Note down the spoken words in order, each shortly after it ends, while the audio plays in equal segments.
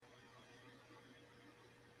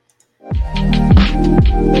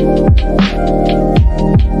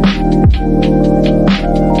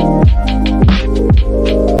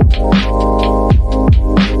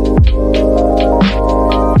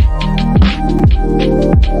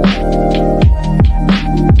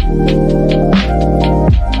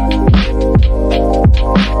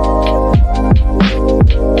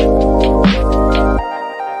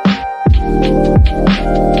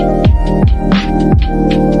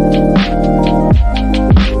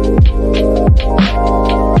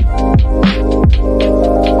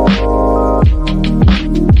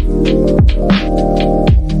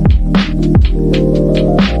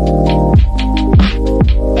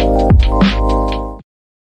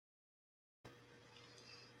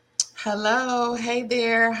Hello, hey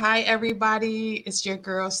there. Hi, everybody. It's your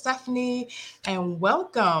girl, Stephanie, and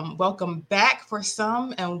welcome. Welcome back for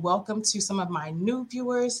some, and welcome to some of my new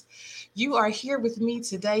viewers. You are here with me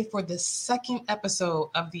today for the second episode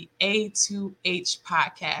of the A2H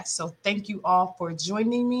podcast. So, thank you all for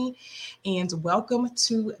joining me, and welcome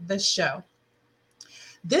to the show.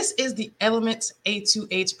 This is the Element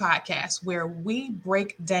A2H podcast, where we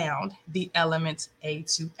break down the element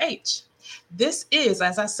A2H. This is,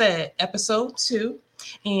 as I said, episode 2,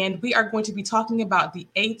 and we are going to be talking about the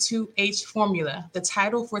A2H formula. The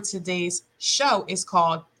title for today's show is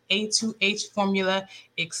called A2H Formula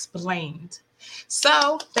Explained.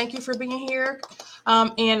 So, thank you for being here.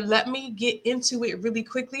 And let me get into it really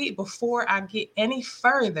quickly before I get any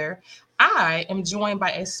further. I am joined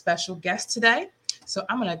by a special guest today. So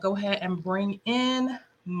I'm going to go ahead and bring in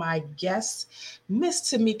my guest, Miss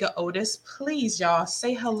Tamika Otis. Please, y'all,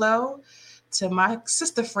 say hello to my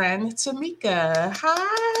sister friend, Tamika.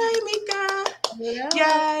 Hi, Mika. Hello.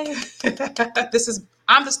 Yay.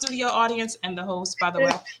 I'm the studio audience and the host, by the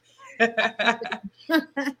way.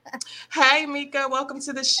 Hey, Mika. Welcome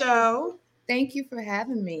to the show. Thank you for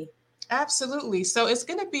having me. Absolutely. So it's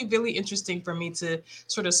going to be really interesting for me to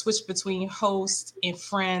sort of switch between host and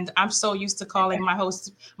friend. I'm so used to calling my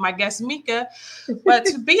host, my guest, Mika, but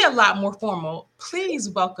to be a lot more formal, please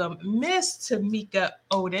welcome Miss Tamika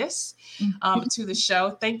Otis to the show.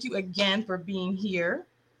 Thank you again for being here.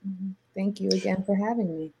 Thank you again for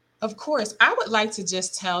having me. Of course, I would like to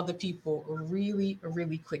just tell the people really,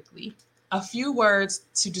 really quickly a few words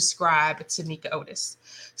to describe Tamika Otis.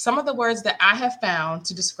 Some of the words that I have found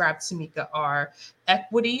to describe Tamika are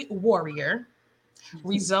equity warrior,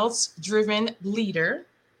 results-driven leader,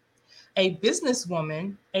 a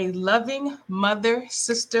businesswoman, a loving mother,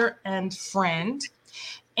 sister, and friend,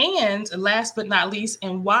 and last but not least,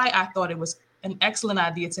 and why I thought it was an excellent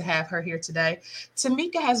idea to have her here today,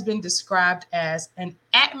 Tamika has been described as an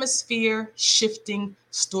atmosphere-shifting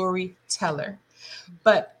storyteller.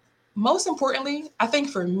 But most importantly, I think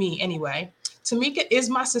for me anyway, Tamika is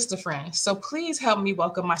my sister friend. So please help me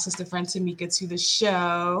welcome my sister friend Tamika to the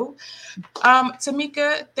show.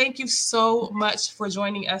 Tamika, thank you so much for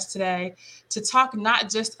joining us today to talk not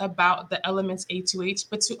just about the elements A2H,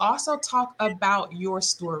 but to also talk about your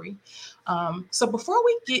story. So before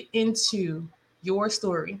we get into your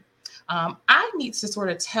story, I need to sort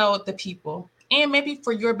of tell the people, and maybe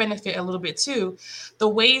for your benefit a little bit too, the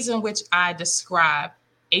ways in which I describe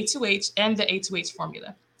A2H and the A2H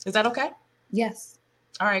formula. Is that okay? Yes.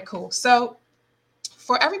 All right, cool. So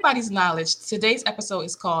for everybody's knowledge, today's episode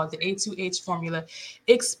is called the A2H Formula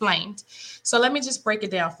Explained. So let me just break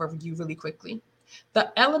it down for you really quickly.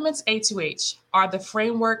 The elements A2H are the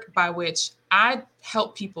framework by which I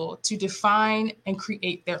help people to define and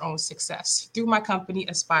create their own success through my company,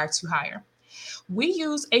 Aspire to Hire. We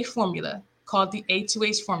use a formula called the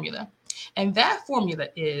A2H formula. And that formula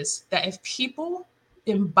is that if people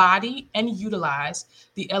embody and utilize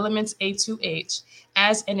the elements A2H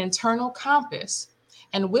as an internal compass,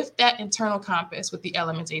 and with that internal compass, with the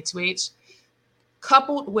elements A2H,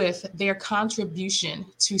 coupled with their contribution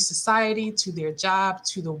to society, to their job,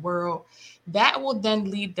 to the world, that will then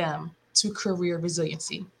lead them to career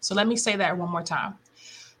resiliency. So let me say that one more time.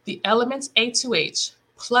 The elements A2H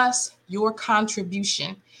plus your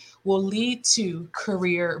contribution will lead to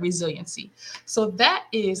career resiliency. So that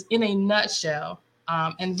is, in a nutshell,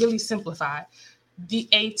 and really simplified, the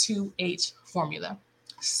A2H formula.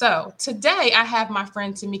 So today I have my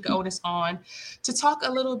friend Tamika Otis on to talk a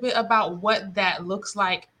little bit about what that looks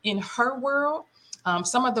like in her world.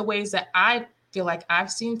 Some of the ways that I feel like I've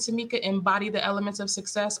seen Tamika embody the elements of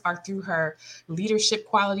success are through her leadership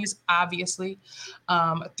qualities, obviously,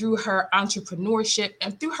 through her entrepreneurship,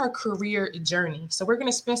 and through her career journey. So we're going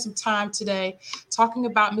to spend some time today talking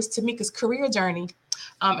about Miss Tamika's career journey.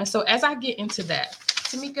 And so as I get into that,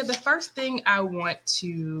 Tamika, the first thing I want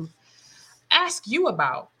to ask you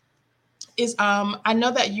about is I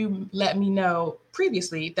know that you let me know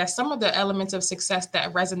previously that some of the elements of success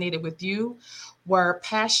that resonated with you were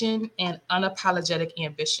passion and unapologetic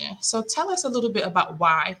ambition. So tell us a little bit about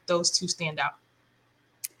why those two stand out.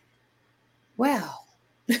 Well,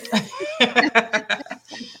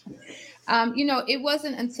 it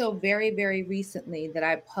wasn't until very, very recently that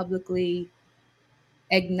I publicly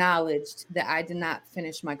acknowledged that I did not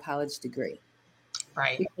finish my college degree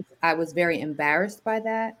Right. because I was very embarrassed by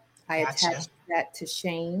that. I Gotcha. attached that to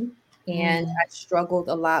shame, and Mm, I struggled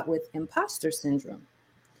a lot with imposter syndrome.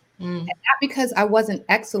 mm, Not because I wasn't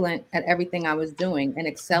excellent at everything I was doing and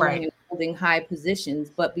excelling right. and holding high positions,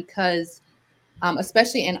 but because,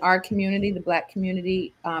 especially in our community, the Black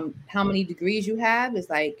community, how many degrees you have is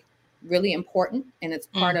like really important, and it's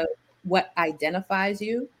part Mm, of what identifies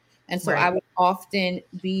you. And so I right. would often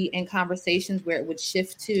be in conversations where it would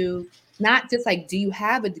shift to not just like, do you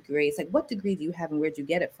have a degree? It's like, what degree do you have and where'd you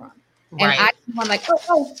get it from? And Right. I'm like,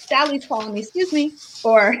 Sally's calling me, excuse me,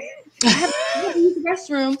 or I have to use the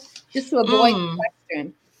restroom just to avoid Mm, the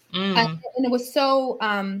question. And, mm, and it was so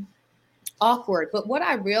awkward. But what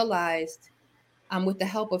I realized, with the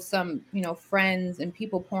help of some, friends and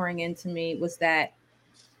people pouring into me, was that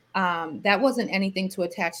that wasn't anything to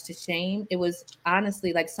attach to shame. It was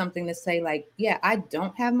honestly like something to say, like, yeah, I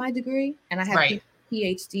don't have my degree, and I have right. people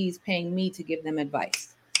PhDs paying me to give them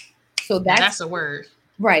advice. So Now that's that's a word.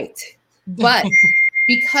 right. But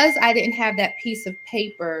because I didn't have that piece of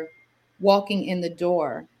paper walking in the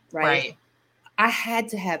door, right? Right. I had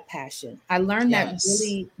to have passion. I learned that Yes.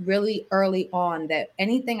 really, really early on, that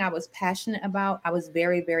anything I was passionate about, I was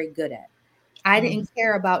very, very good at. I Mm, didn't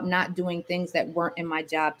care about not doing things that weren't in my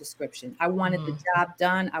job description. I wanted the mm, job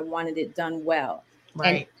done. I wanted it done well.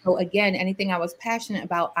 And right. so again, anything I was passionate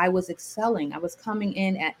about, I was excelling. I was coming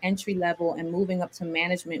in at entry level and moving up to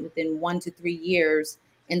management within 1 to 3 years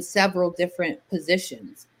in several different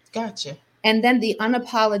positions. Gotcha. And then the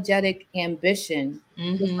unapologetic ambition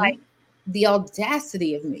was Mm-hmm. like the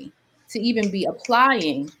audacity of me to even be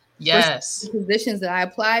applying for Yes. positions that I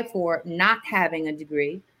applied for, not having a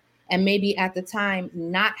degree, and maybe at the time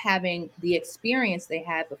not having the experience they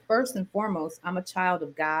had. But first and foremost, I'm a child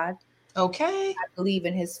of God. Okay. I believe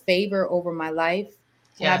in his favor over my life.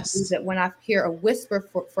 And I believe Yes. that when I hear a whisper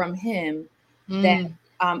from him, that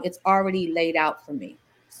Mm, it's already laid out for me.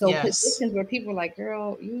 So yes. positions where people are like,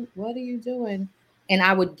 girl, what are you doing? And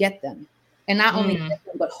I would get them. And not only Mm, get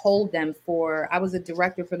them, but hold them I was a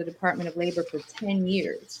director for the Department of Labor for 10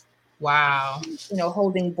 years, wow.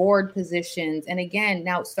 holding board positions. And again,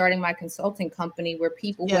 now starting my consulting company where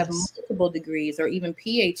people who have Yes. multiple degrees or even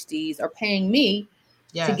PhDs are paying me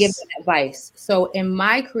to give Yes. them advice. So in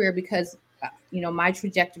my career, because my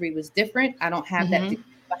trajectory was different, I don't have that Mm-hmm. degree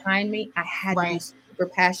behind me. I had to be Right. super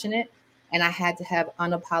passionate, and I had to have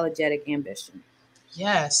unapologetic ambition.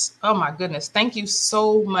 Yes. Oh my goodness. Thank you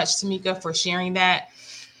so much, Tamika, for sharing that.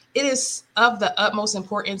 It is of the utmost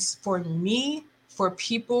importance for me, for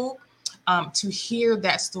people, to hear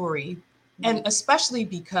that story. And Right. especially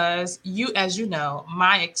because as you know,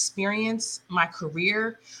 my experience, my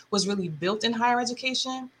career was really built in higher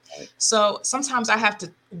education. Right. So sometimes I have to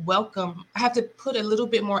put a little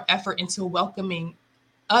bit more effort into welcoming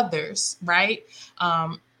others, right?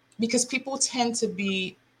 Um, because people tend to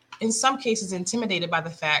be, in some cases, intimidated by the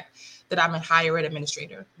fact that I'm a higher ed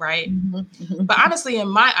administrator, right? Mhm, But mhm. honestly, in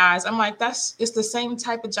my eyes, I'm like, it's the same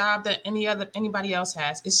type of job that anybody else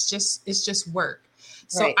has. It's just work.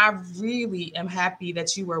 So Right. I really am happy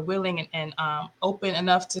that you were willing and open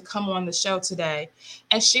enough to come on the show today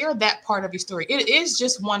and share that part of your story. It is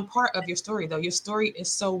just one part of your story, though. Your story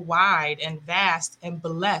is so wide and vast and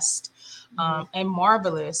blessed, Mhm, and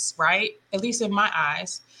marvelous, right? At least in my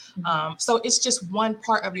eyes. mhm. So it's just one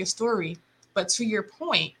part of your story. But to your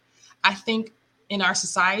point, I think in our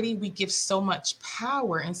society, we give so much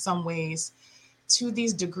power in some ways to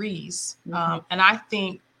these degrees. Mhm. And I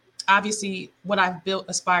think, obviously, what I've built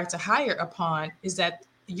Aspire to Hire upon is that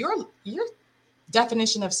your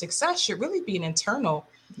definition of success should really be an internal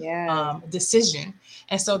Yes. decision.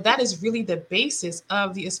 And so that is really the basis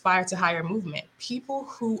of the Aspire to Hire movement. People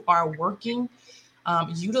who are working,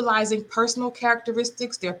 utilizing personal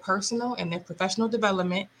characteristics, their personal and their professional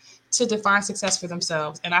development to define success for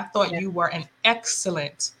themselves. And I thought Yeah. you were an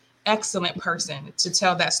excellent person to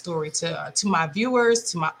tell that story to my viewers,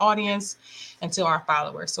 to my audience, and to our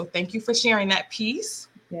followers. So thank you for sharing that piece.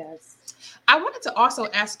 Yes. I wanted to also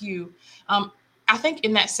ask you, um, I think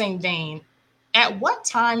in that same vein, at what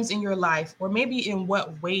times in your life, or maybe in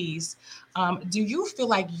what ways, do you feel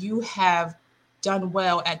like you have done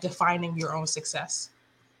well at defining your own success?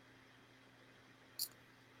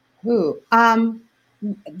 Who?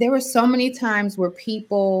 there were so many times where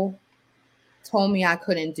people told me I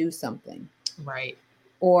couldn't do something. Right.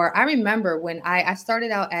 Or I remember when I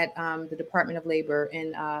started out at the Department of Labor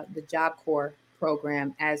in the Job Corps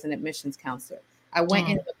program as an admissions counselor. I went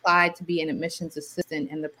in and applied to be an admissions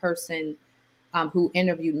assistant, and the person who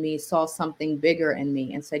interviewed me saw something bigger in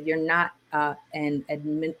me and said, "You're not an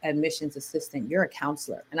admissions assistant, you're a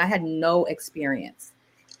counselor." And I had no experience.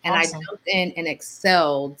 And I Awesome. jumped in and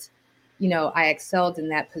excelled. I excelled in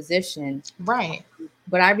that position. Right.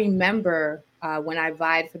 But I remember when I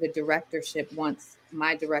vied for the directorship once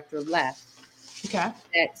my director left, Okay.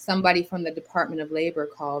 that somebody from the Department of Labor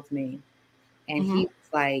called me, and Mm-hmm. he was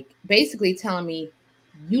like basically telling me,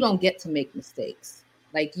 "You don't get to make mistakes.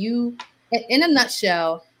 Like, you, in a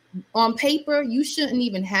nutshell, on paper, you shouldn't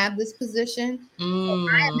even have this position. So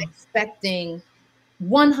I am Mm. expecting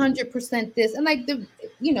 100% this." And like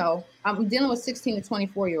I'm dealing with 16 to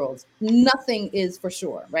 24-year-olds. Nothing is for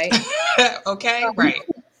sure, right? Okay. Right.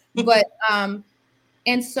 But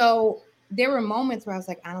and so there were moments where I was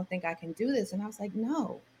like, "I don't think I can do this." And I was like,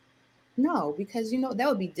 no, because that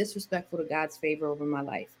would be disrespectful to God's favor over my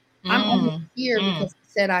life. I'm only Mm. here Mm. because He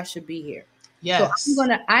said I should be here. So Yes.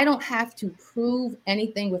 I don't have to prove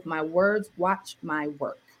anything with my words. Watch my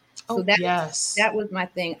work. So Oh, yes. that was my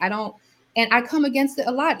thing. I don't, and I come against it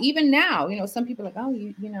a lot. Even now, some people are like, "Oh,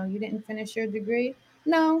 you didn't finish your degree."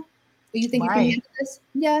 No. You think you can Right. handle this?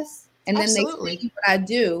 Yes. And then they Absolutely. see what I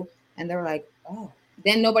do, and they're like, "Oh."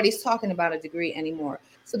 Then nobody's talking about a degree anymore.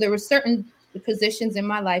 So there were certain positions in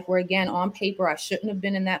my life where, again, on paper, I shouldn't have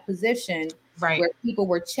been in that position, Right. where people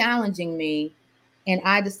were challenging me, and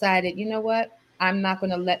I decided, you know what? I'm not going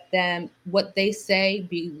to let them, what they say,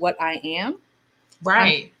 be what I am. I'm going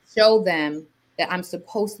Right. to show them that I'm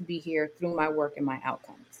supposed to be here through my work and my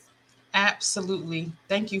outcomes. Absolutely.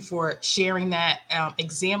 Thank you for sharing that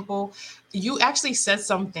example. You actually said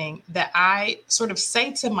something that I sort of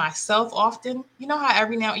say to myself often. You know how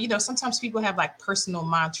every now, sometimes people have like personal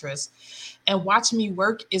mantras, and watch me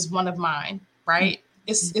work is one of mine, right?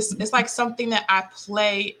 It's like something that I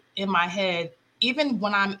play in my head even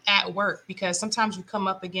when I'm at work, because sometimes you come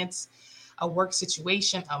up against a work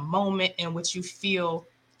situation, a moment in which you feel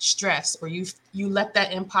stress, or you let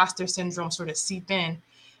that imposter syndrome sort of seep in.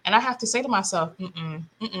 And I have to say to myself,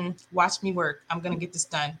 watch me work. I'm going to get this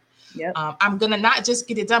done. Yep, I'm going to not just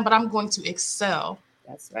get it done, but I'm going to excel.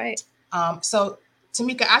 that's right. So,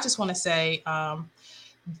 Tamika, I just want to say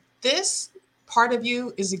this part of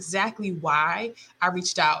you is exactly why I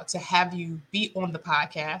reached out to have you be on the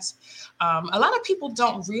podcast. A lot of people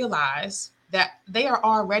don't realize that they are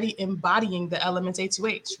already embodying the elements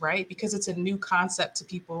A2H, right? Because it's a new concept to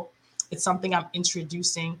people. It's something I'm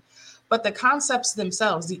introducing. But the concepts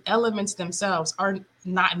themselves, the elements themselves, are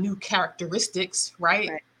not new characteristics, right?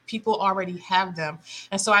 Right. People already have them.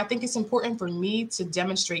 And so I think it's important for me to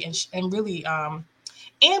demonstrate and really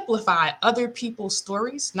amplify other people's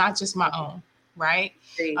stories, not just my own, right?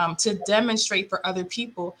 Agreed. To demonstrate for other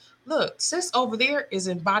people, look, sis over there is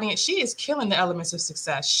embodying. She is killing the elements of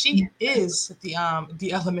success. She is the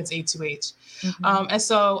elements A2H, Mhm. and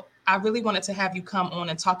so I really wanted to have you come on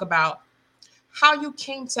and talk about how you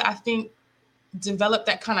came to, I think, develop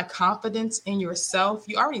that kind of confidence in yourself.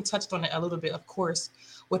 You already touched on it a little bit, of course,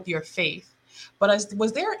 with your faith. But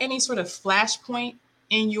was there any sort of flashpoint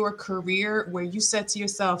in your career where you said to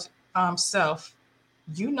yourself, self,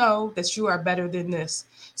 you know that you are better than this.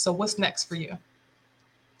 So what's next for you?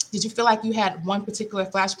 Did you feel like you had one particular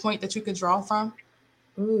flashpoint that you could draw from?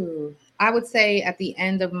 Ooh, I would say at the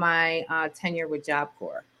end of my tenure with Job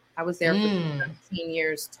Corps, I was there for Mm, 13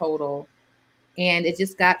 years total. And it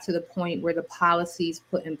just got to the point where the policies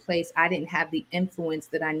put in place, I didn't have the influence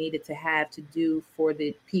that I needed to have to do for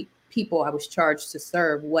the people I was charged to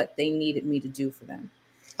serve what they needed me to do for them.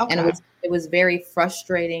 And okay. it was very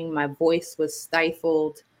frustrating. My voice was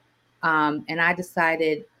stifled, and I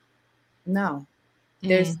decided, no,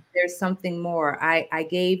 Mm, there's something more. I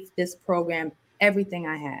gave this program everything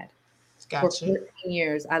I had for gotcha. 14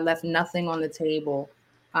 years. I left nothing on the table.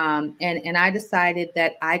 And I decided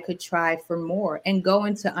that I could try for more and go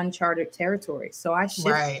into uncharted territory. So I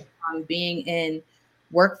shifted Right. from being in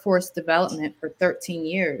workforce development for 13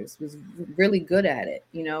 years, was really good at it,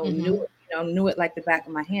 Mm-hmm. knew it like the back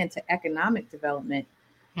of my hand, to economic development,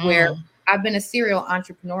 where Mm, I've been a serial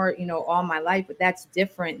entrepreneur, all my life, but that's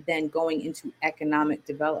different than going into economic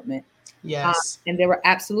development. yes. And there were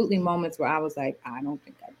absolutely moments where I was like, I don't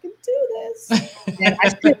think I can do this. And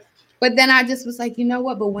but then I just was like, you know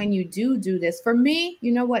what? But when you do this, for me,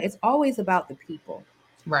 you know what? It's always about the people.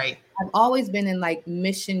 Right. I've always been in like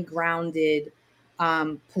mission grounded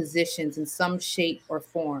positions in some shape or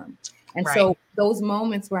form. And Right. so those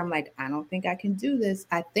moments where I'm like, I don't think I can do this,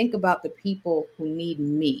 I think about the people who need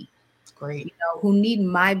me, Great. who need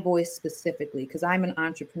my voice specifically, because I'm an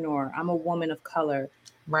entrepreneur. I'm a woman of color.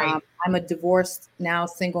 Right. I'm a divorced, now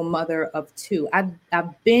single mother of two.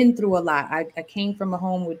 I've been through a lot. I came from a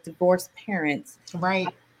home with divorced parents. Right.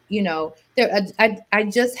 I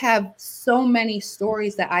just have so many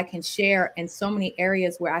stories that I can share, and so many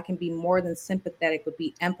areas where I can be more than sympathetic, but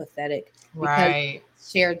be empathetic, because Right.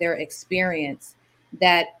 share their experience.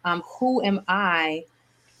 That who am I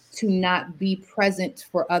to not be present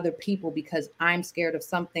for other people because I'm scared of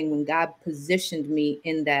something when God positioned me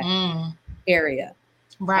in that Mm, area?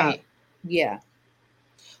 Uh, right. yeah,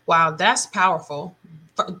 Wow, that's powerful.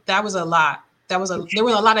 That was a lot. There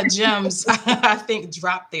were a lot of gems I think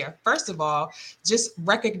dropped there. First of all, just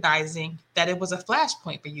recognizing that it was a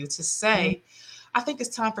flashpoint for you to Mhm. say, I think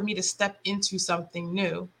it's time for me to step into something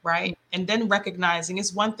new, right? And then recognizing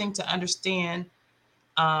it's one thing to understand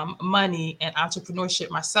money and entrepreneurship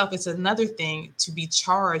myself. It's another thing to be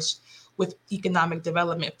charged with economic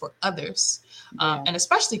development for others, Yeah, and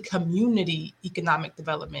especially community economic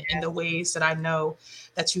development in the ways that I know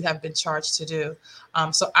that you have been charged to do.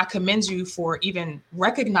 So I commend you for even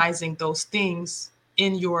recognizing those things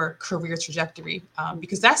in your career trajectory,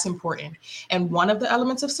 because that's important. And one of the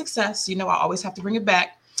elements of success, I always have to bring it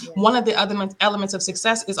back. yeah, One of the other elements of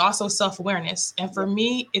success is also self-awareness, and yeah, for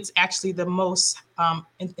me it's actually the most,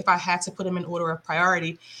 if I had to put them in order of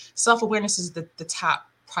priority, self-awareness is the top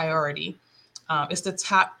priority. It's the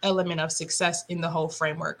top element of success in the whole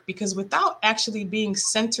framework, because without actually being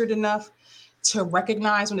centered enough to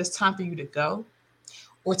recognize when it's time for you to go,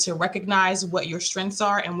 or to recognize what your strengths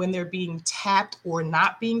are and when they're being tapped or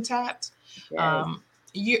not being tapped, yes, um,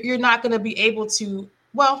 you're not going to be able to.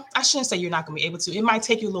 Well, I shouldn't say you're not going to be able to. It might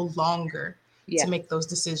take you a little longer to yeah, make those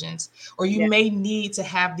decisions, or you yeah, may need to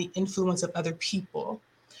have the influence of other people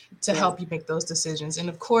to yeah, help you make those decisions. And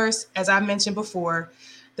of course, as I mentioned before,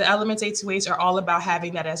 the elements A2H are all about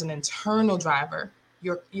having that as an internal driver,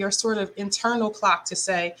 your sort of internal clock to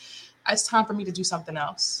say, it's time for me to do something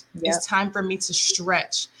else. yeah, It's time for me to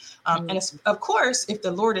stretch. mm, And it's, of course, if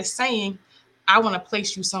the Lord is saying, I want to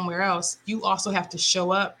place you somewhere else, you also have to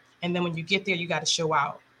show up. And then when you get there, you got to show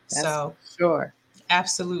out. that's for So, sure.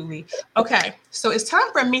 absolutely. Okay. So, it's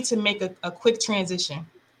time for me to make a quick transition.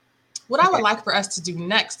 What I would Okay. like for us to do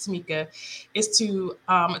next, Tamika, is to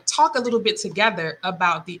talk a little bit together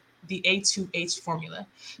about the A2H formula.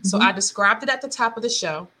 So Hmm. I described it at the top of the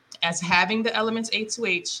show as having the elements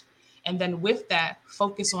A2H, and then with that,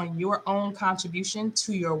 focus on your own contribution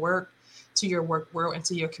to your work world, and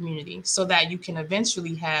to your community, so that you can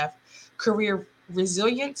eventually have career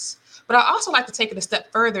resilience. But I also like to take it a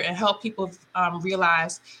step further and help people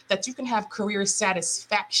realize that you can have career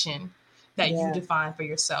satisfaction that you Yeah. define for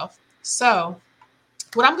yourself. So,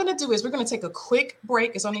 what I'm going to do is we're going to take a quick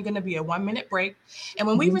break. It's only going to be a 1 minute break. And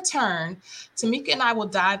when we Hmm. return, Tamika and I will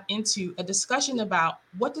dive into a discussion about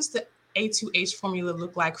what does the A2H formula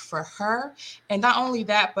look like for her. And not only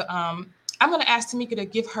that, but I'm going to ask Tamika to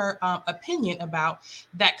give her opinion about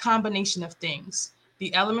that combination of things,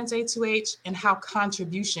 the elements A2H and how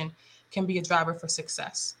contribution can be a driver for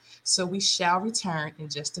success. So we shall return in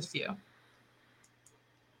just a few.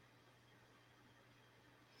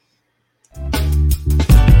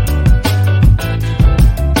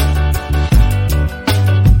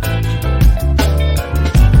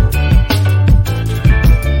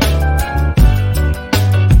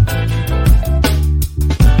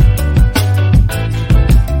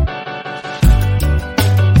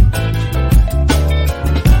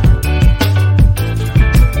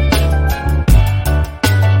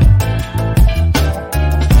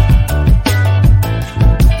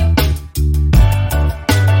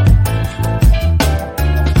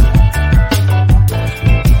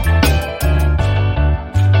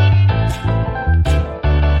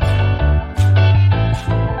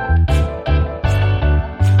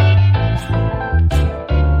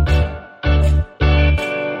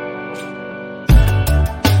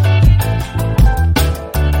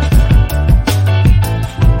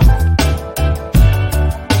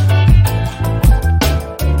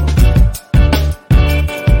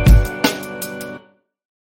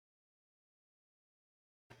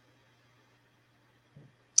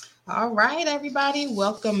 All right, everybody,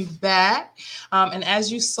 welcome back. And as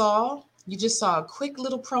you just saw a quick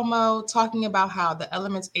little promo talking about how the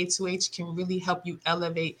elements A2H can really help you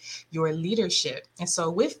elevate your leadership. And so,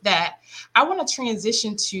 with that, I want to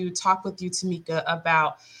transition to talk with you, Tamika,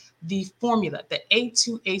 about the formula, the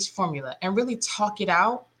A2H formula, and really talk it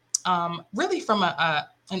out, really from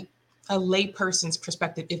a layperson's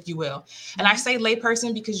perspective, if you will. And I say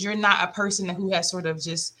layperson because you're not a person who has sort of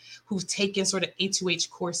just, who's taken sort of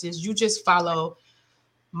A2H courses. You just follow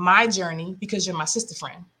my journey because you're my sister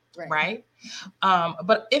friend, right?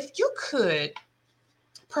 But if you could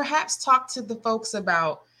perhaps talk to the folks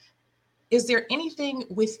about, is there anything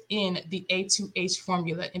within the A2H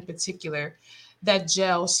formula in particular that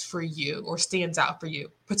gels for you or stands out for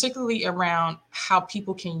you, particularly around how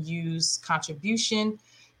people can use contribution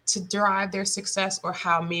to derive their success, or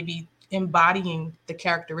how maybe embodying the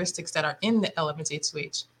characteristics that are in the elements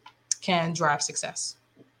A2H can drive success?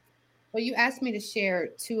 Well, you asked me to share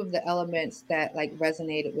two of the elements that like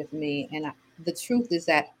resonated with me, and the truth is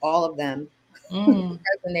that all of them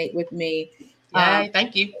resonate with me. Yay,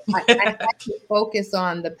 thank you. I like to focus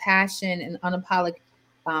on the passion and unapologetic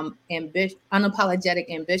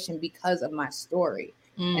ambition because of my story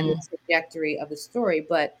and the trajectory of the story.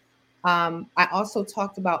 But I also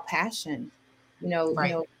talked about passion,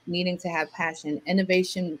 needing to have passion,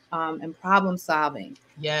 innovation, and problem solving.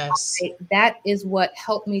 Yes. That is what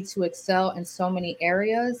helped me to excel in so many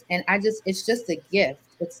areas. And it's just a gift.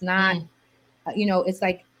 It's not, it's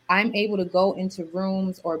like I'm able to go into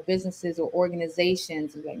rooms or businesses or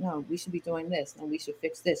organizations and be like, no, we should be doing this. No, we should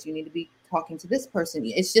fix this. You need to be talking to this person.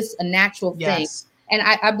 It's just a natural thing. And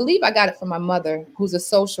I believe I got it from my mother, who's a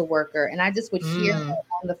social worker. And I just would hear her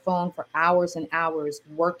on the phone for hours and hours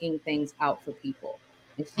working things out for people.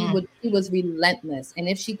 And she was relentless. And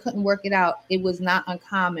if she couldn't work it out, it was not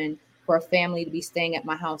uncommon for a family to be staying at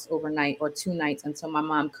my house overnight or 2 nights until my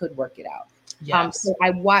mom could work it out. So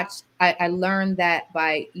I learned that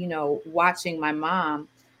by, watching my mom.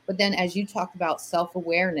 But then as you talked about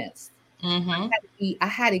self-awareness, I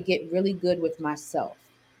had to get really good with myself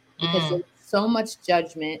because there was so much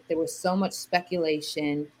judgment. There was so much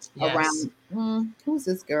speculation around, who's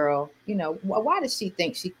this girl? Why does she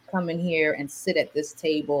think she can come in here and sit at this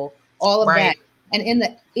table? All of that. And in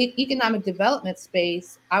the economic development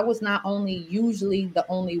space, I was not only usually the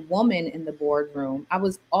only woman in the boardroom, I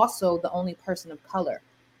was also the only person of color.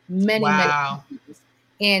 Many times.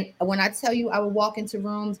 And when I tell you, I would walk into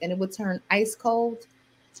rooms and it would turn ice cold.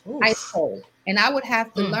 And I would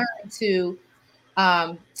have to learn to,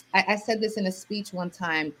 I said this in a speech one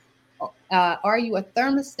time, are you a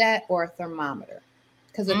thermostat or a thermometer?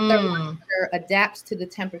 Because a thermometer adapts to the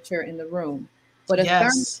temperature in the room. But a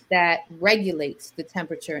thermostat regulates the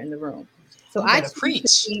temperature in the room. So I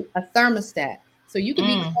choose to be a thermostat. So you can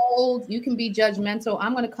be cold, you can be judgmental.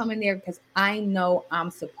 I'm going to come in there because I know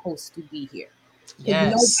I'm supposed to be here.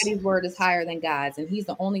 Because nobody's word is higher than God's, and He's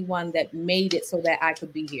the only one that made it so that I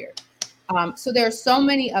could be here. So there are so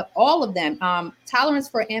many of all of them. Tolerance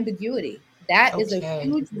for ambiguity. That is a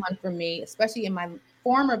huge one for me, especially in my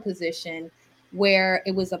former position where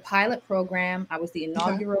it was a pilot program. I was the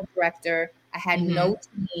inaugural director. I had no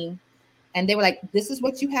team. And they were like, this is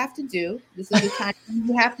what you have to do. This is the time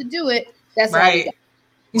you have to do it. That's all we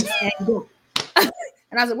got.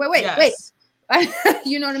 And I was like, wait.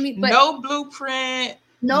 You know what I mean? But no blueprint.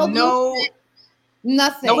 Nothing.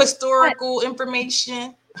 No historical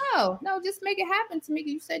information. No, just make it happen. Tamika,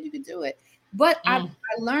 you said you could do it. But I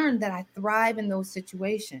learned that I thrive in those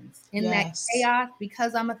situations, in that chaos,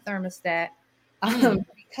 because I'm a thermostat.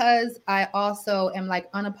 Because I also am like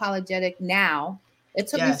unapologetic now. It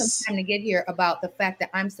took me some time to get here about the fact that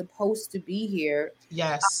I'm supposed to be here.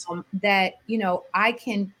 That,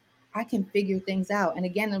 I can figure things out. And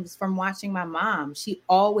again, it was from watching my mom. She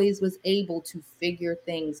always was able to figure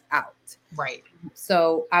things out.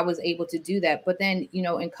 So I was able to do that. But then,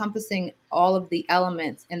 encompassing all of the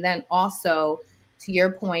elements, and then also, to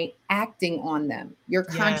your point, acting on them, your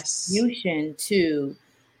contribution to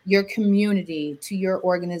your community, to your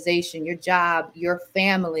organization, your job, your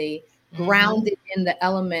family, grounded in the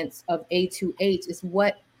elements of A2H is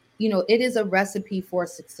what, it is a recipe for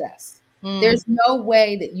success. There's no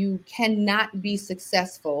way that you cannot be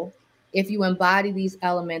successful if you embody these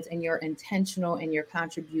elements and you're intentional in your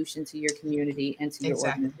contribution to your community and to your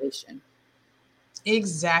organization.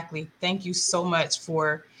 Exactly. Thank you so much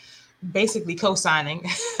for basically co-signing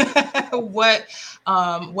what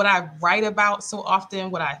I write about so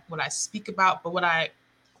often, what I speak about, but what I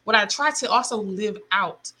try to also live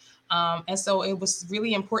out. And so it was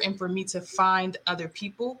really important for me to find other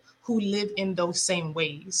people who live in those same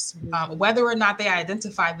ways, whether or not they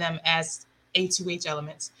identify them as A2H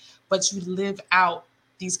elements, but you live out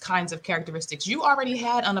these kinds of characteristics. You already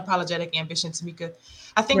had unapologetic ambition, Tamika.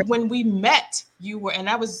 I think when we met, you were, and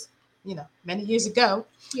that was, many years ago.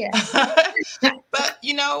 But,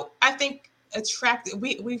 I think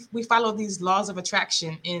we follow these laws of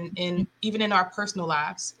attraction in even in our personal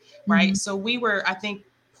lives, right? So we were, I think,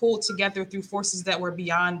 pulled together through forces that were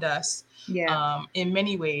beyond us. Yeah. In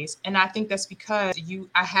many ways. And I think that's because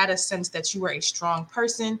I had a sense that you were a strong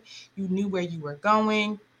person. You knew where you were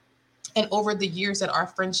going. And over the years that our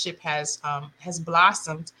friendship has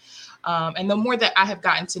blossomed, and the more that I have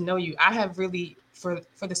gotten to know you, I have really, for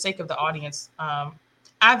the sake of the audience,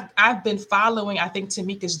 I've been following, I think,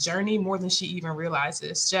 Tamika's journey more than she even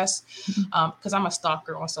realizes, just because I'm a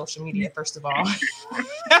stalker on social media, first of all.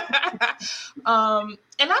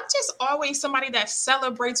 And I'm just always somebody that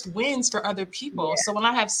celebrates wins for other people. Yeah. So when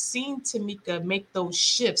I have seen Tamika make those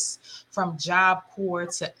shifts from Job Corps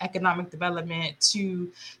to economic development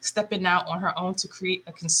to stepping out on her own to create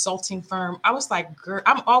a consulting firm, I was like, girl,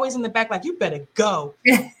 I'm always in the back, like, you better go.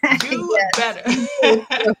 You better.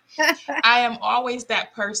 I am always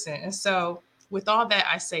that person. And so with all that,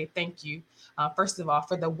 I say thank you, first of all,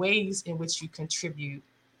 for the ways in which you contribute.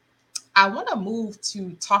 I want to move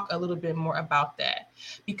to talk a little bit more about that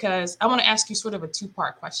because I want to ask you sort of a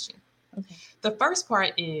two-part question. Okay. The first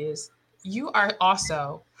part is you are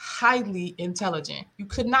also highly intelligent. You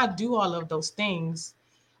could not do all of those things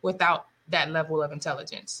without that level of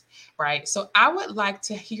intelligence, right? So I would like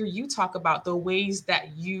to hear you talk about the ways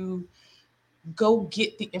that you go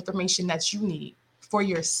get the information that you need for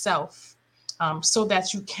yourself, so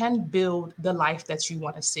that you can build the life that you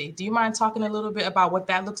want to see. Do you mind talking a little bit about what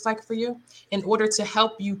that looks like for you in order to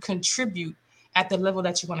help you contribute at the level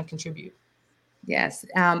that you want to contribute? Yes.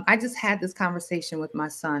 I just had this conversation with my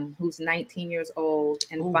son, who's 19 years old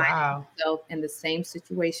and Oh, finding wow. himself in the same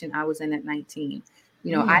situation I was in at 19. I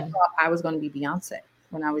Mm. thought I was going to be Beyonce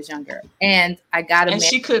when I was younger, and I got a And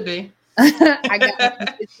she could be. I got a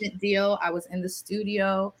consistent deal. I was in the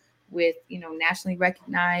studio with, nationally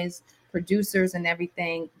recognized producers and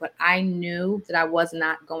everything, but I knew that I was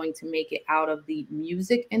not going to make it out of the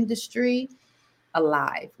music industry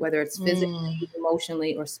alive, whether it's Mm. physically,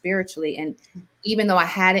 emotionally, or spiritually. And even though I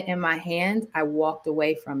had it in my hand, I walked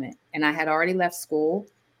away from it. And I had already left school,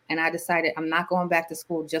 and I decided I'm not going back to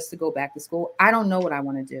school just to go back to school. I don't know what I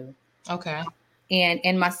want to do. Okay.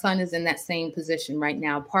 And my son is in that same position right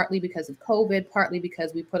now, partly because of COVID, partly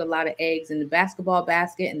because we put a lot of eggs in the basketball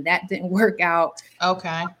basket and that didn't work out.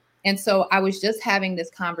 Okay. And so I was just having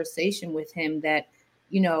this conversation with him that,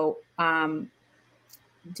 you know,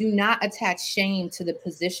 do not attach shame to the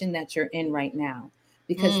position that you're in right now,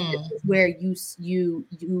 because this Mm. is where you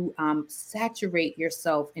saturate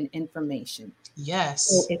yourself in information. So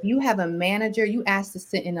Yes. if you have a manager, you ask to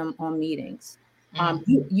sit in on meetings. Mm.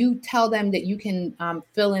 You tell them that you can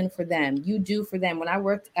fill in for them. You do for them. When I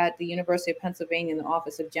worked at the University of Pennsylvania in the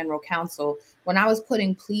Office of General Counsel, when I was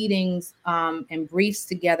putting pleadings and briefs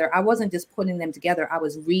together, I wasn't just putting them together. I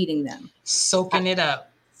was reading them, Soaking it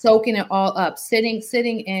up. soaking it all up, sitting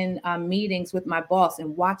in meetings with my boss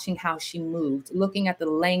and watching how she moved, looking at the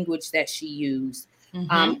language that she used,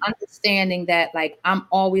 Mm-hmm. understanding that, like, I'm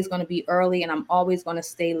always going to be early and I'm always going to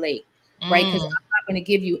stay late, right? Because Mm. I'm not going to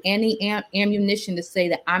give you any ammunition to say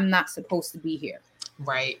that I'm not supposed to be here.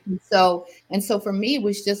 Right. And so for me, it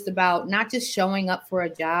was just about not just showing up for a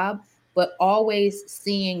job, but always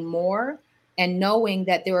seeing more and knowing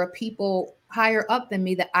that there are people higher up than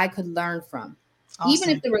me that I could learn from. Even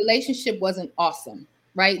if Awesome. the relationship wasn't awesome,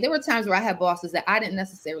 right? There were times where I had bosses that I didn't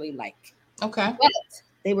necessarily like, Okay. but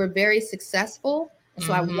they were very successful. And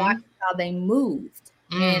so I Mm-hmm. watched how they moved.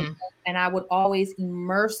 And Mm. and I would always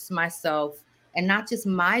immerse myself, and not just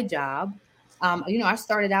my job. I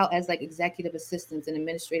started out as like executive assistants and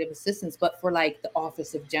administrative assistants, but for like the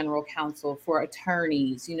Office of General Counsel, for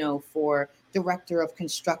attorneys, for director of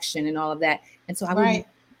construction and all of that. And so I would learn Right.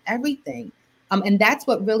 everything. And that's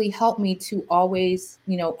what really helped me to always,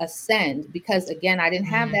 ascend, because again, I didn't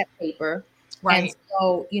have Mm. that paper. And Right.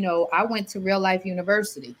 so, I went to real life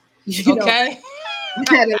university. Okay.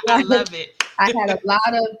 I had a I lot of love it. I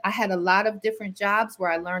had a lot of different jobs where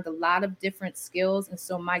I learned a lot of different skills. And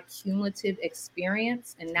so my cumulative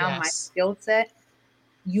experience and now my Yes. skill set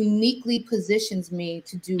uniquely positions me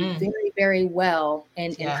to do Mm. very, very well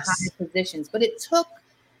in high Yes. positions. But it took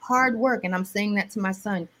hard work. And I'm saying that to my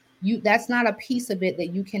son. That's not a piece of it that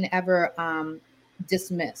you can ever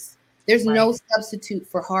dismiss. There's no Right. substitute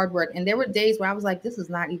for hard work. And there were days where I was like, this is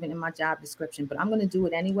not even in my job description, but I'm going to do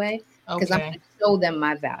it anyway, because I'm Okay. going to show them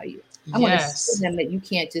my value. I want to show Yes. them that you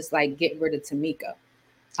can't just like get rid of Tamika.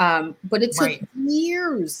 But it took Right.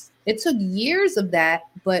 years. It took years of that.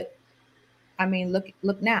 But I mean,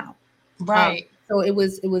 look now. Right. So it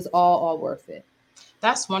was all worth it.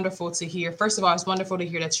 That's wonderful to hear. First of all, it's wonderful to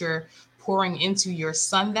hear that you're pouring into your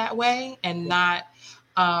son that way and not.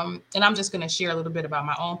 And I'm just going to share a little bit about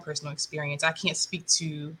my own personal experience. I can't speak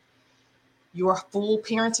to your full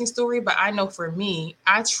parenting story, but I know for me,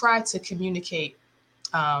 I try to communicate,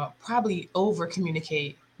 probably over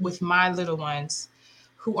communicate with my little ones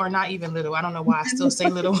who are not even little. I don't know why I still say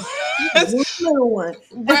little ones. Little one.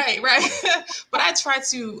 Right, right. But I try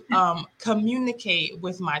to communicate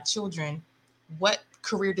with my children what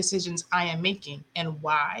career decisions I am making and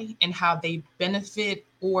why, and how they benefit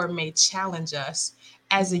or may challenge us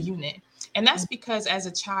as a unit. And that's because as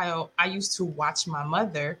a child, I used to watch my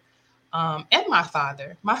mother and my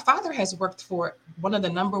father. My father has worked for one of the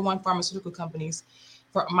number one pharmaceutical companies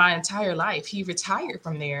for my entire life. He retired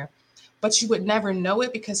from there, but you would never know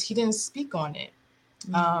it because he didn't speak on it.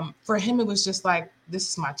 For him, it was just like, this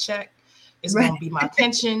is my check. It's Right. going to be my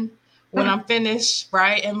pension when I'm finished,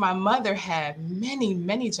 right? And my mother had many,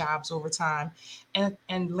 many jobs over time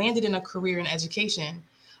and landed in a career in education,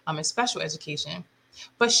 in special education.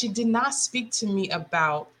 But she did not speak to me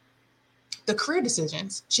about the career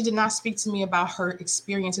decisions. She did not speak to me about her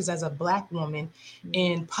experiences as a Black woman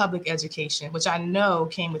in public education, which I know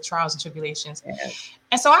came with trials and tribulations. Yes.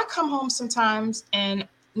 And so I come home sometimes, and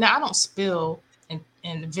now I don't spill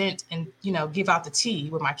and vent and, give out the tea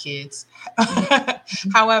with my kids.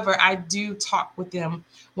 However, I do talk with them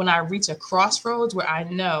when I reach a crossroads where I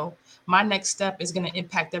know my next step is going to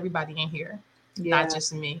impact everybody in here, Yeah. not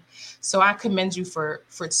just me. So I commend you for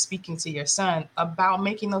speaking to your son about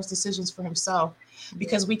making those decisions for himself,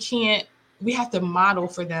 because we have to model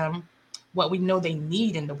for them what we know they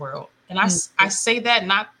need in the world. And I say that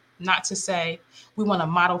not to say we want to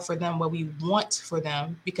model for them what we want for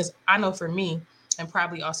them, because I know for me, and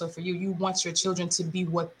probably also for you, you want your children to be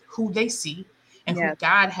who they see and who Yeah.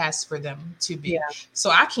 God has for them to be. Yeah.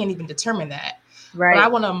 So I can't even determine that. But I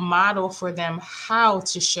Right. want to model for them how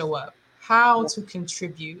to show up, how to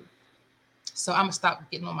contribute. So I'm gonna stop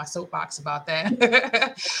getting on my soapbox about that. Good.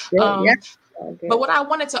 Yeah. um, All but good. what I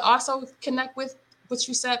wanted to also connect with what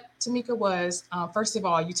you said, Tamika, was first of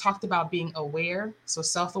all, you talked about being aware. So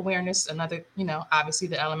self-awareness, another, obviously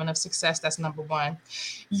the element of success, that's number one.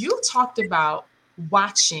 You talked about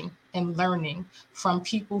watching and learning from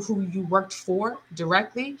people who you worked for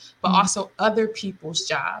directly, but also other people's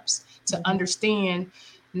jobs to understand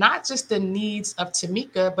not just the needs of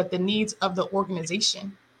Tamika, but the needs of the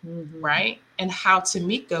organization, right? And how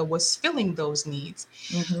Tamika was filling those needs.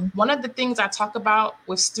 One of the things I talk about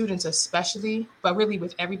with students, especially, but really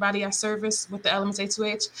with everybody I service with the Elements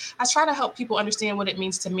A2H, I try to help people understand what it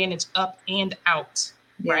means to manage up and out,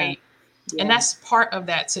 Yeah. right? And Yeah. that's part of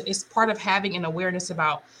that. So it's part of having an awareness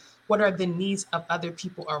about what are the needs of other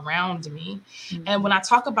people around me. And when I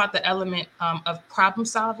talk about the element of problem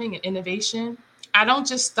solving and innovation, I don't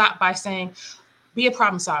just stop by saying, be a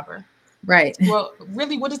problem solver. Right. Well,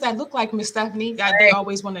 really, what does that look like, Miss Stephanie? They Right.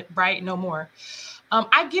 always want to write no more.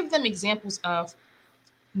 I give them examples of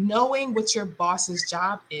knowing what your boss's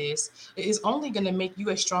job is only going to make you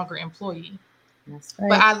a stronger employee. That's But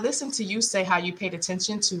right. I listened to you say how you paid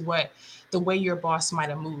attention to what the way your boss might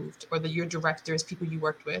have moved, or your directors, people you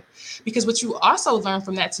worked with, because what you also learn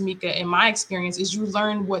from that, Tamika, in my experience, is you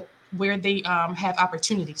learn where they have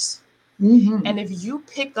opportunities. Mm-hmm. And if you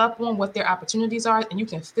pick up on what their opportunities are and you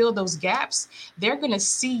can fill those gaps, they're going to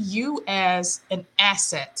see you as an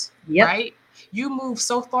asset, Yep. right? You move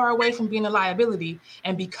so far away from being a liability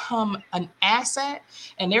and become an asset.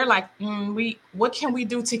 And they're like, what can we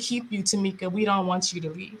do to keep you, Tamika? We don't want you to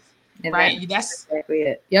leave, And that's right? That's exactly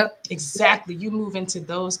it. Yep. Yeah. exactly, you move into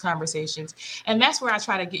those conversations. And that's where I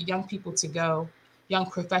try to get young people to go, young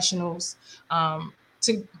professionals,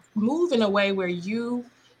 to move in a way where you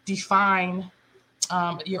define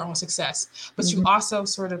your own success. But you Mm-hmm. also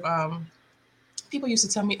sort of, people used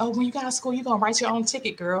to tell me, oh, when you got out of school, you're going to write your own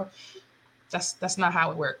ticket, girl. That's not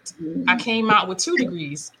how it worked. I came out with 2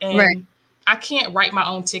 degrees, Right. and I can't write my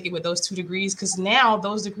own ticket with those 2 degrees, because now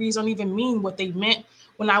those degrees don't even mean what they meant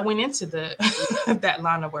when I went into the that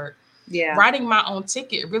line of work. Yeah. Writing my own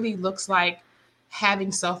ticket really looks like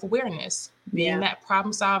having self-awareness, being Yeah. that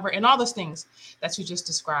problem solver, and all those things that you just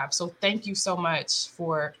described. So thank you so much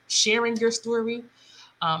for sharing your story,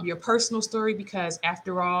 your personal story, because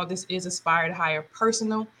after all, this is Aspire to Higher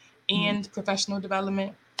personal and professional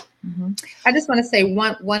development. Mm-hmm. I just want to say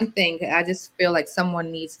one thing. I just feel like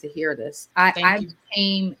someone needs to hear this. Thank I you.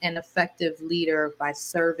 became an effective leader by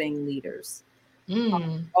serving leaders.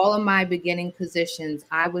 Mm, All of my beginning positions,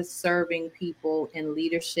 I was serving people in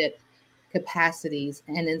leadership capacities.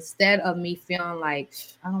 And instead of me feeling like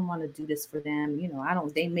I don't want to do this for them, I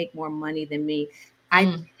don't, they make more money than me.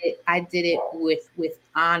 mm, I did it with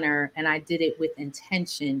honor, and I did it with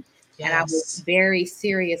intention. And I was yes. very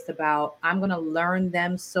serious about, I'm going to learn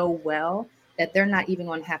them so well that they're not even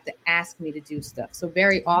going to have to ask me to do stuff. So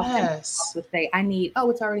very often, my boss Yes. would say, "I need." Oh,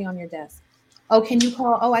 it's already on your desk. Oh, can you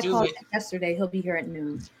call? Oh, I Do called it. him yesterday. He'll be here at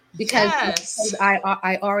noon. Because Yes.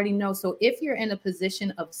 I already know. So if you're in a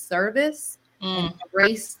position of service, Mm,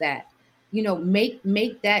 embrace that.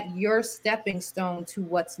 Make that your stepping stone to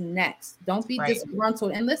what's next. Don't be right.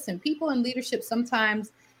 disgruntled. And listen, people in leadership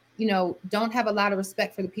sometimes, don't have a lot of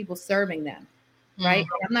respect for the people serving them. Right. Mm,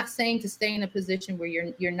 And I'm not saying to stay in a position where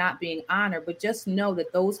you're not being honored, but just know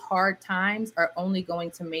that those hard times are only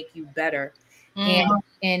going to make you better. And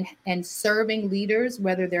mm, and serving leaders,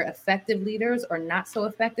 whether they're effective leaders or not so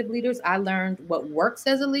effective leaders, I learned what works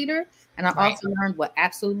as a leader, and I right. also learned what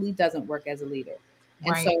absolutely doesn't work as a leader.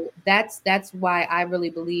 And Right. so that's why I really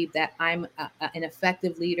believe that I'm an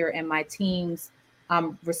effective leader, and my teams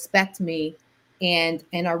respect me and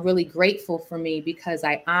are really grateful for me because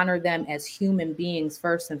I honor them as human beings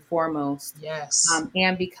first and foremost. Yes.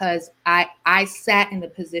 And because I sat in the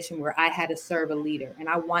position where I had to serve a leader, and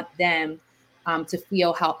I want them to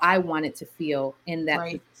feel how I wanted to feel in that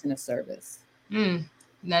Right. position of service. Mm.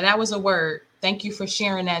 Now that was a word. Thank you for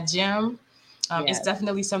sharing that, Jim. It's Yeah.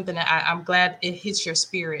 definitely something that I'm glad it hits your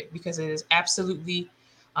spirit because it is absolutely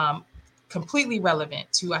um, completely relevant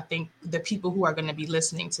to, I think, the people who are going to be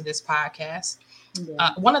listening to this podcast.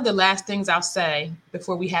 Yeah. One of the last things I'll say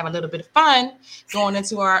before we have a little bit of fun going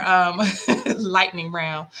into our lightning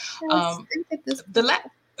round. Yes, Um, at this the point.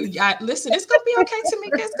 la- yeah, listen, it's gonna be okay,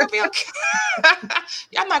 Tamika. It's gonna be okay.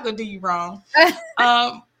 I'm not gonna do you wrong.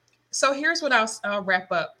 Um, so here's what I'll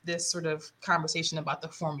wrap up this sort of conversation about the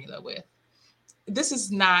formula with. This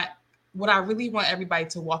is not what I really want everybody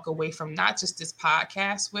to walk away from, not just this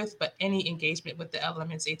podcast with, but any engagement with the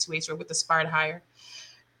elements A2H or with Aspire to Hire.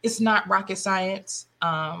 It's not rocket science.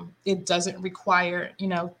 It doesn't require,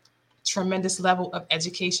 tremendous level of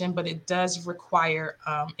education, but it does require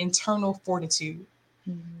internal fortitude,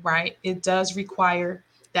 Mhm. right? It does require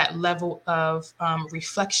that level of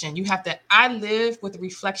reflection. You have to, I live with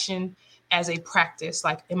reflection as a practice,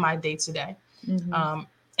 like in my day to day. Mhm. Um,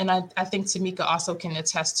 and I think Tamika also can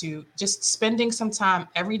attest to just spending some time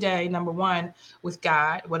every day, number one, with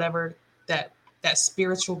God, whatever that that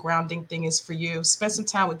spiritual grounding thing is for you. Spend some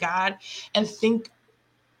time with God and think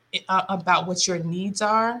about what your needs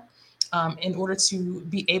are in order to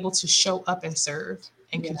be able to show up and serve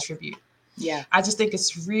and Yeah. contribute. Yeah. I just think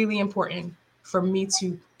it's really important for me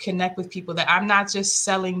to connect with people that I'm not just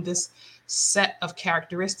selling this set of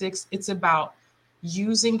characteristics. It's about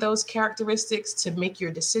using those characteristics to make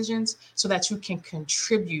your decisions so that you can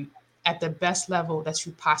contribute at the best level that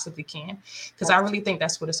you possibly can. Because I really think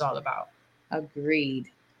that's what it's all about. Agreed.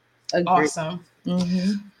 Agreed. Awesome.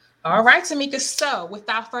 Mm-hmm. All right, Tamika. So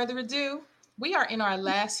without further ado, we are in our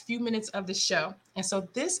last few minutes of the show. And so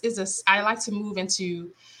this is I like to move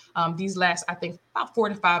into these last, I think, about 4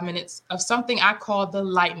 to 5 minutes of something I call the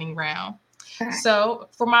lightning round. So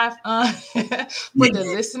for my for the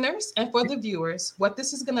listeners and for the viewers, what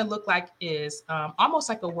this is going to look like is almost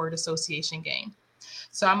like a word association game.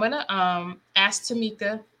 So I'm going to ask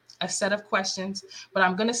Tamika a set of questions, but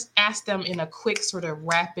I'm going to ask them in a quick sort of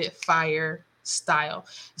rapid fire style.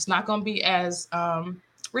 It's not going to be as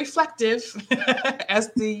reflective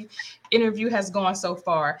as the interview has gone so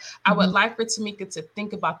far. I would Mhm. like for Tamika to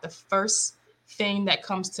think about the first thing that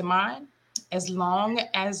comes to mind. As long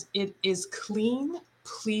as it is clean,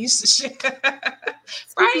 please share.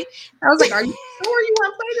 Right? I was like, "Are you sure you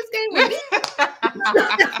want to play this game with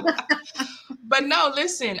me?" But no,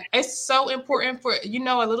 listen, it's so important for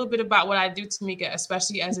a little bit about what I do, Tamika,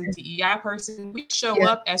 especially as a DEI person. We show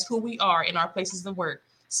Yeah, up as who we are in our places of work.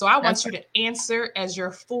 So I that's want you to answer as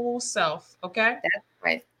your full self. Okay.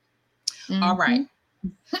 right. All Mm-hmm. right.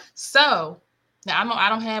 So now I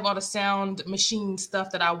don't have all the sound machine stuff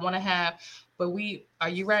that I want to have, but are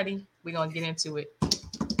you ready? We're gonna get into it.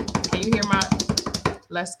 Can you hear my?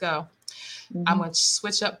 Let's go. I'm Mm-hmm. gonna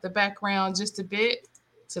switch up the background just a bit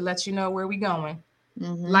to let you know where we're going.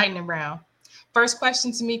 Mm-hmm. Lightning round. First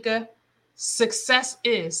question, Tamika. Success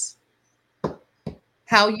is?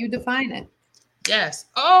 How you define it? Yes.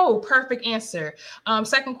 Oh, perfect answer.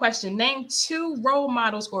 Second question. Name 2 role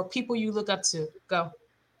models or people you look up to. Go.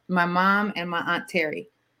 My mom and my aunt Terry.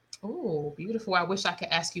 Oh, beautiful. I wish I could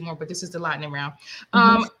ask you more, but this is the lightning round.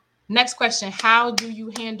 Mm-hmm. Next question. How do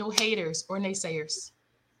you handle haters or naysayers?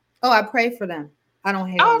 Oh, I pray for them. I don't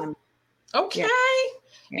hate on Oh, them. okay. Yeah,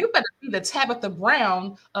 yeah, You better be the Tabitha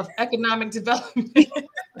Brown of economic development.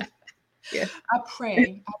 yeah. I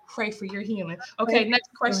pray for your healing. Okay, next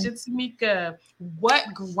question, Tamika. What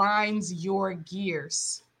grinds your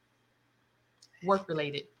gears? Work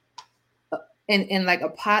related. and like a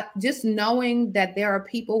pot, just knowing that there are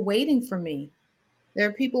people waiting for me. There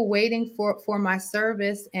are people waiting for my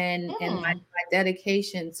service and my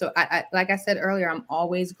dedication. So I like I said earlier, I'm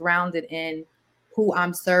always grounded in who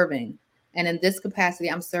I'm serving. And in this capacity,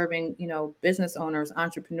 I'm serving, business owners,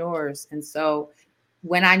 entrepreneurs. And so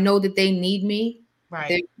when I know that they need me,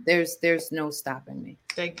 Right. there's no stopping me.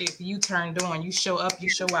 They get you turned on. You show up, you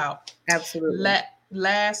show out. Absolutely.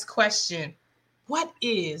 Last question. What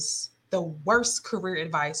is the worst career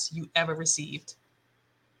advice you ever received?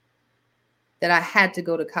 That I had to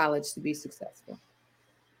go to college to be successful.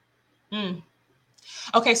 Mm.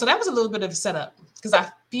 Okay, so that was a little bit of a setup because I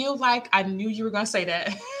feel like I knew you were going to say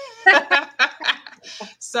that.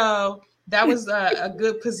 So that was a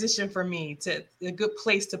good position for me, a good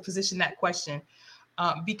place to position that question,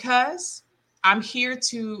 because I'm here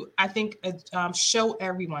to, I think, show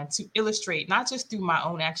everyone, to illustrate, not just through my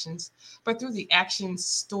own actions, but through the actions,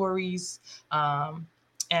 stories,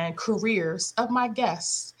 and careers of my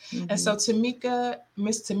guests. And so Miss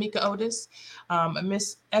Tamika Otis,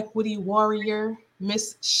 Miss Equity Warrior,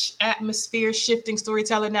 Miss Atmosphere Shifting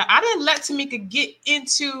Storyteller. Now, I didn't let Tamika get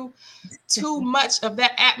into too much of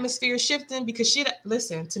that atmosphere shifting because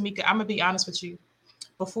listen, Tamika, I'm gonna be honest with you.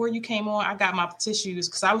 Before you came on, I got my tissues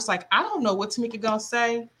because I was like, I don't know what Tamika gonna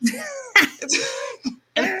say.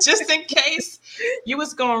 And just in case you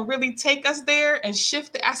was gonna really take us there and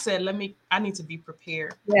shift it, I said, I need to be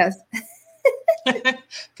prepared. Yes.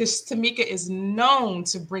 Because Tamika is known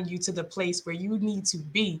to bring you to the place where you need to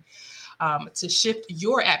be, to shift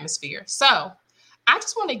your atmosphere. So I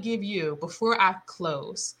just want to give you, before I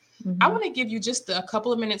close, I want to give you just a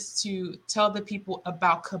couple of minutes to tell the people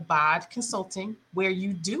about Kabod Consulting, where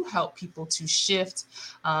you do help people to shift,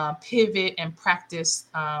 pivot, and practice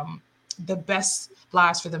the best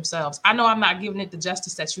lives for themselves. I know I'm not giving it the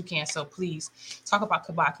justice that you can, so please talk about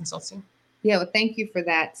Kabod Consulting. Yeah, well, thank you for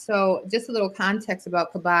that. So just a little context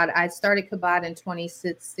about Kabod. I started Kabod in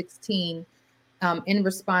 2016 in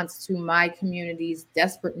response to my community's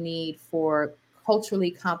desperate need for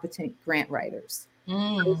culturally competent grant writers.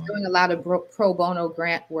 I was doing a lot of pro bono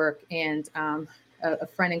grant work, and a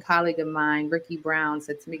friend and colleague of mine, Ricky Brown,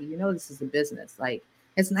 said to me, this is a business. Like,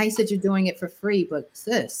 it's nice that you're doing it for free, but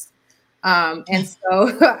sis. And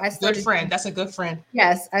so I started. Good friend. That's a good friend.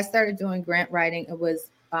 Yes, I started doing grant writing. It was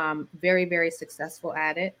very, very successful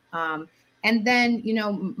at it. And then,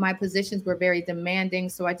 my positions were very demanding.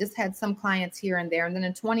 So I just had some clients here and there. And then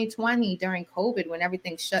in 2020, during COVID, when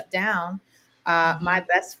everything shut down, my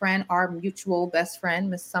best friend, our mutual best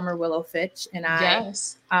friend, Miss Summer Willow Fitch, and I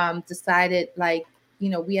decided,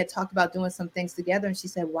 we had talked about doing some things together. And she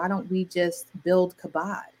said, why don't we just build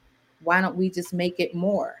Kabod? Why don't we just make it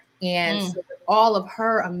more? And so all of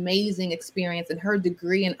her amazing experience and her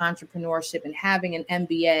degree in entrepreneurship and having an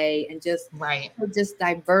MBA and just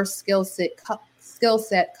diverse skill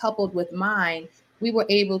set coupled with mine, we were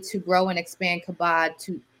able to grow and expand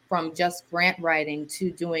Kabod from just grant writing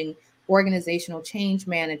to doing organizational change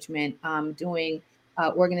management, doing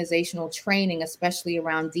organizational training, especially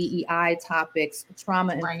around DEI topics,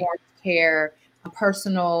 trauma-informed care,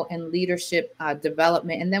 personal and leadership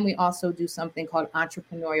development. And then we also do something called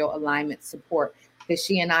entrepreneurial alignment support, because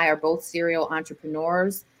she and I are both serial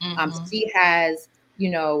entrepreneurs. She has,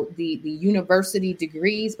 the university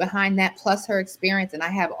degrees behind that, plus her experience. And I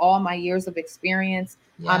have all my years of experience.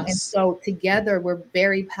 And so together we're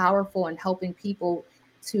very powerful in helping people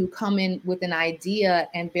to come in with an idea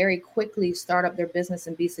and very quickly start up their business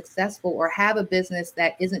and be successful, or have a business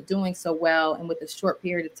that isn't doing so well, and with a short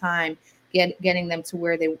period of time, getting them to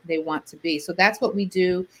where they want to be. So that's what we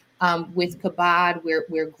do with Kabod.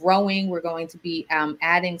 We're growing. We're going to be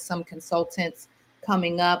adding some consultants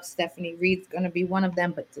coming up. Stephanie Reed's going to be one of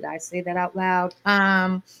them. But did I say that out loud?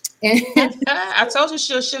 I told you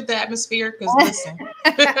she'll shift the atmosphere, because listen.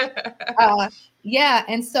 Yeah.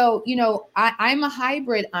 And so, I'm a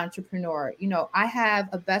hybrid entrepreneur. I have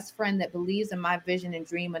a best friend that believes in my vision and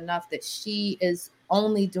dream enough that she is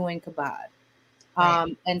only doing Kabod.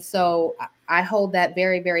 And so I hold that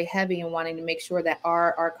very, very heavy in wanting to make sure that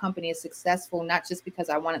our company is successful, not just because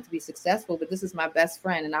I want it to be successful, but this is my best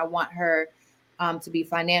friend and I want her to be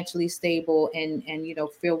financially stable and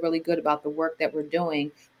feel really good about the work that we're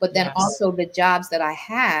doing. But then also the jobs that I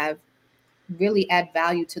have really add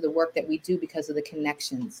value to the work that we do because of the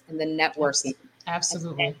connections and the networking.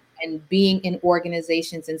 Absolutely. And being in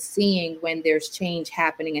organizations and seeing when there's change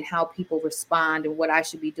happening and how people respond and what I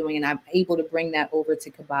should be doing. And I'm able to bring that over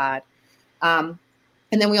to Kabod. And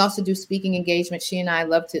then we also do speaking engagement. She and I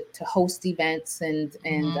love to host events and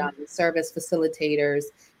serve as facilitators.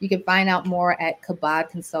 You can find out more at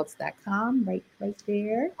kabodconsults.com, right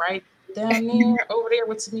there. Right Down there, over there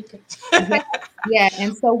with Tamika. Yeah, yeah.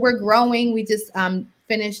 And so we're growing. We just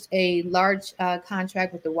finished a large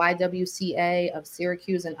contract with the YWCA of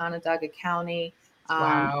Syracuse and Onondaga County. Um,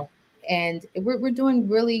 Wow. and we're doing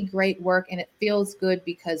really great work, and it feels good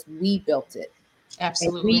because we built it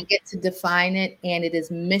and we Absolutely. get to define it, and it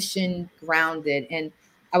is mission grounded. And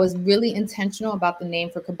I was really intentional about the name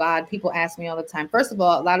for kebab. People ask me all the time. First of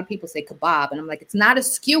all, a lot of people say kebab, and I'm like, it's not a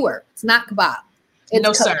skewer. It's not kebab. It's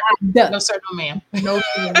No, sir. kebab. No, sir. No, ma'am. No,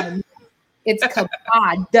 it's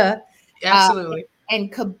kabod. Uh, Absolutely.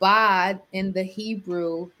 and kabod in the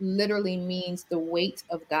Hebrew literally means the weight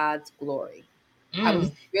of God's glory. I was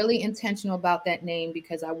Mm, really intentional about that name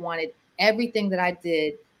because I wanted everything that I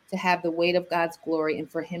did to have the weight of God's glory and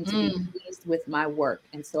for Him to be mm. pleased with my work.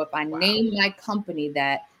 And so, if I Wow. name my company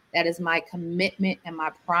that, that is my commitment and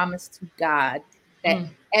my promise to God that Mm,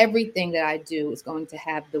 everything that I do is going to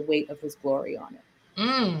have the weight of His glory on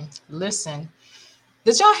Listen,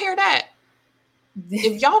 did y'all hear that? it.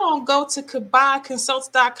 If y'all don't go to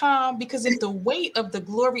kabadconsults.com, because if the weight of the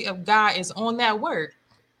glory of God is on that word,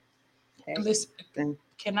 Okay. listen, Then,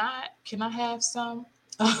 can I have some?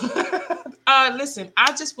 Listen,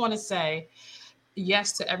 I just want to say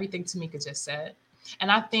yes to everything Tamika just said.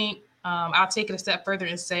 And I think I'll take it a step further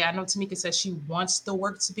and say I know Tamika says she wants the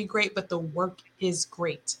work to be great, but the work is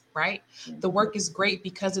great, right? The mhm, work is great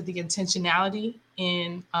because of the intentionality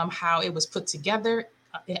in how it was put together.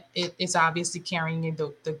 It is obviously carrying in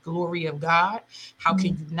the glory of God. How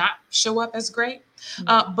can mhm, you not show up as great?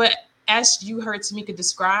 mhm. But as you heard Tamika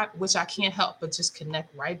describe, which I can't help but just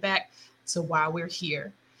connect right back to why we're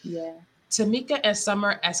here. Yeah. Tamika and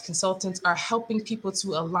Summer, as consultants, are helping people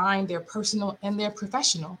to align their personal and their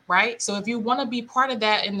professional, right? So, if you want to be part of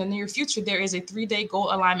that in the near future, there is a 3-day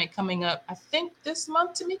goal alignment coming up, I think this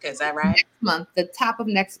month, Tamika. Is that right? Next month, the top of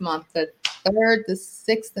next month, the third, the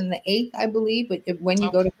sixth, and the eighth, I believe. But when you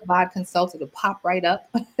go Okay. to Kabod Consult, it'll pop right up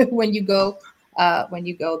when you go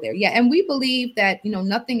there. Yeah, and we believe that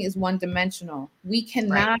nothing is one dimensional. We Right.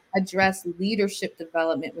 cannot address leadership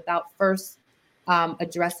development without first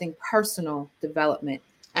addressing personal development.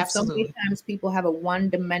 And so many Absolutely. times people have a one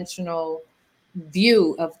dimensional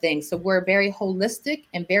view of things. So we're very holistic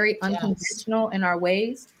and very Yes. unconventional in our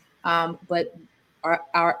ways, but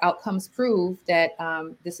our outcomes prove that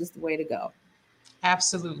this is the way to go.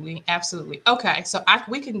 Absolutely. Absolutely. Okay. So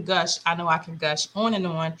we can gush. I know I can gush on and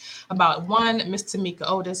on about one, Miss Tamika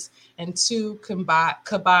Otis, and two,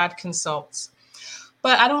 Kabod Consults.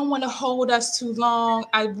 But I don't want to hold us too long.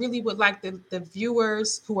 I really would like the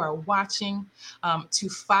viewers who are watching to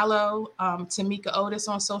follow Tamika Otis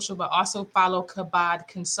on social, but also follow Kabod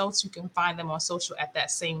Consults. You can find them on social at that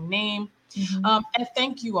same name. Mhm. And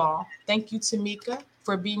thank you all. Thank you, Tamika,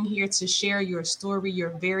 for being here to share your story, your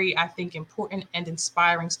very, I think, important and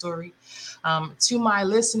inspiring story to my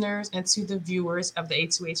listeners and to the viewers of the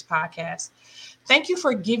A2H podcast. Thank you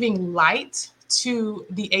for giving light to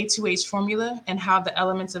the A2H formula and how the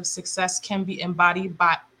elements of success can be embodied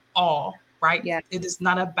by all, right? Yeah. It is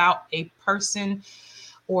not about a person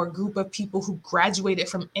or a group of people who graduated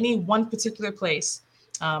from any one particular place.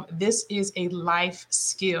 This is a life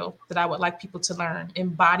skill that I would like people to learn,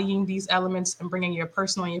 embodying these elements and bringing your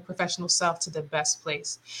personal and your professional self to the best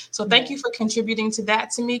place. So, thank Yeah. you for contributing to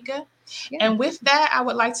that, Tamika. Yeah. And with that, I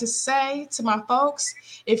would like to say to my folks,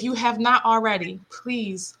 if you have not already,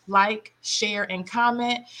 please like, share, and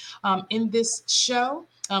comment in this show.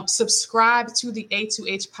 Subscribe to the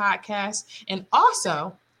A2H podcast. And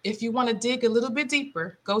also, if you want to dig a little bit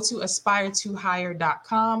deeper, go to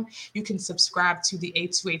aspiretohigher.com. You can subscribe to the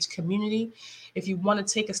A2H community. If you want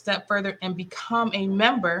to take a step further and become a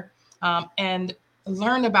member and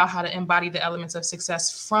learn about how to embody the elements of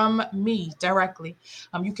success from me directly,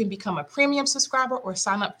 you can become a premium subscriber or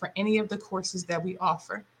sign up for any of the courses that we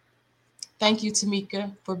offer. Thank you,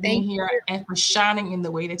 Tamika, for being Thank here you. and for shining in the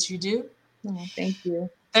way that you do. Oh, thank you.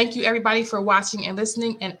 Thank you, everybody, for watching and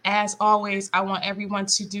listening. And as always, I want everyone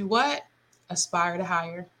to do what? Aspire to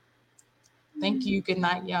higher. Thank you. Good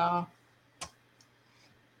night, y'all.